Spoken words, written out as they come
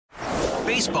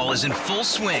Baseball is in full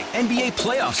swing. NBA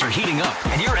playoffs are heating up,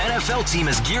 and your NFL team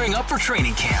is gearing up for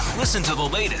training camp. Listen to the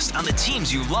latest on the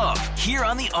teams you love here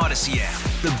on the Odyssey app.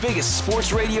 The biggest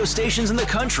sports radio stations in the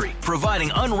country,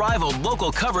 providing unrivaled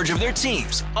local coverage of their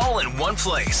teams, all in one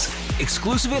place.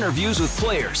 Exclusive interviews with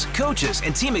players, coaches,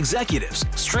 and team executives,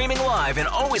 streaming live and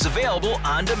always available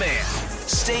on demand.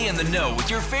 Stay in the know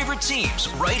with your favorite teams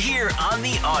right here on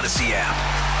the Odyssey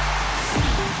app.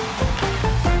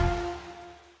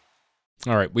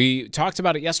 All right, we talked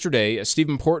about it yesterday.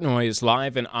 Steven Portnoy is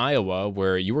live in Iowa,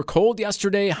 where you were cold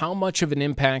yesterday. How much of an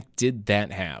impact did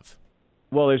that have?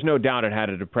 Well, there's no doubt it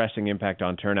had a depressing impact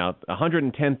on turnout.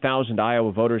 110,000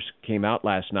 Iowa voters came out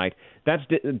last night. That's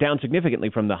down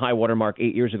significantly from the high water mark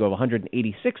 8 years ago of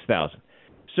 186,000.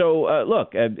 So, look,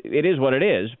 it is what it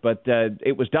is, but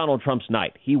it was Donald Trump's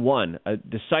night. He won a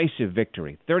decisive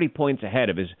victory, 30 points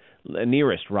ahead of his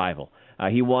nearest rival.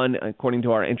 He won, according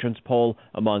to our entrance poll,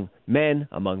 among men,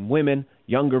 among women,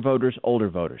 younger voters, older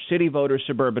voters, city voters,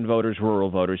 suburban voters,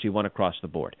 rural voters. He won across the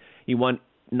board. He won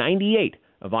 98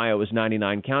 of Iowa's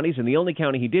 99 counties, and the only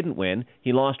county he didn't win,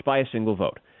 he lost by a single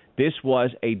vote. This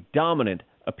was a dominant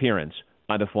appearance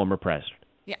by the former president.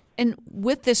 Yeah, and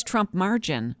with this Trump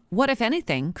margin, what, if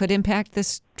anything, could impact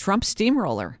this Trump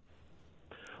steamroller?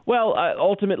 Well,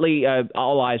 ultimately,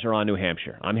 all eyes are on New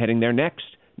Hampshire. I'm heading there next.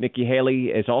 Nikki Haley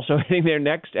is also heading there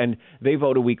next, and they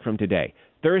vote a week from today.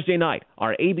 Thursday night,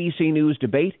 our ABC News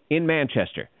debate in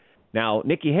Manchester. Now,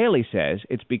 Nikki Haley says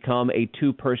it's become a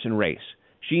two-person race.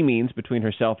 She means between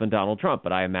herself and Donald Trump,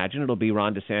 but I imagine it'll be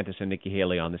Ron DeSantis and Nikki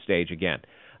Haley on the stage again.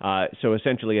 So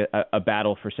essentially a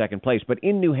battle for second place. But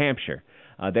in New Hampshire,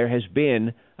 there has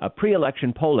been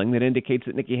pre-election polling that indicates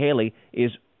that Nikki Haley is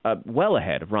well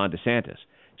ahead of Ron DeSantis.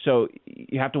 So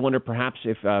you have to wonder perhaps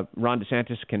if Ron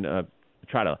DeSantis can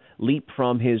try to leap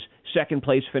from his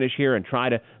second-place finish here and try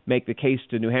to make the case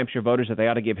to New Hampshire voters that they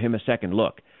ought to give him a second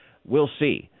look. We'll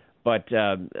see. But,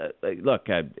 look,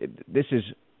 this is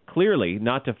clearly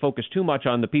not to focus too much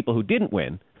on the people who didn't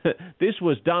win. This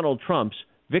was Donald Trump's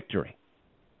victory.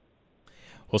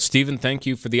 Well, Stephen, thank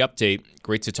you for the update.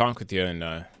 Great to talk with you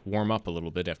and warm up a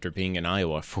little bit after being in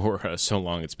Iowa for so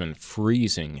long. It's been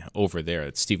freezing over there.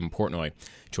 It's Steven Portnoy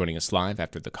joining us live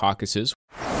after the caucuses.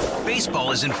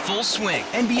 Baseball is in full swing.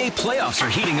 NBA playoffs are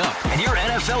heating up, and your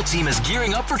NFL team is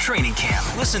gearing up for training camp.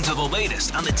 Listen to the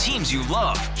latest on the teams you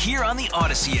love here on the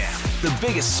Odyssey app. The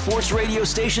biggest sports radio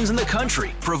stations in the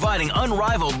country, providing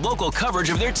unrivaled local coverage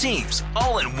of their teams,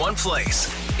 all in one place.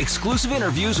 Exclusive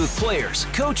interviews with players,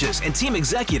 coaches, and team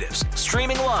executives,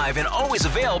 streaming live and always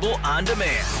available on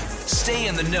demand. Stay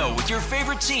in the know with your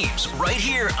favorite teams right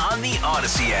here on the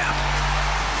Odyssey app.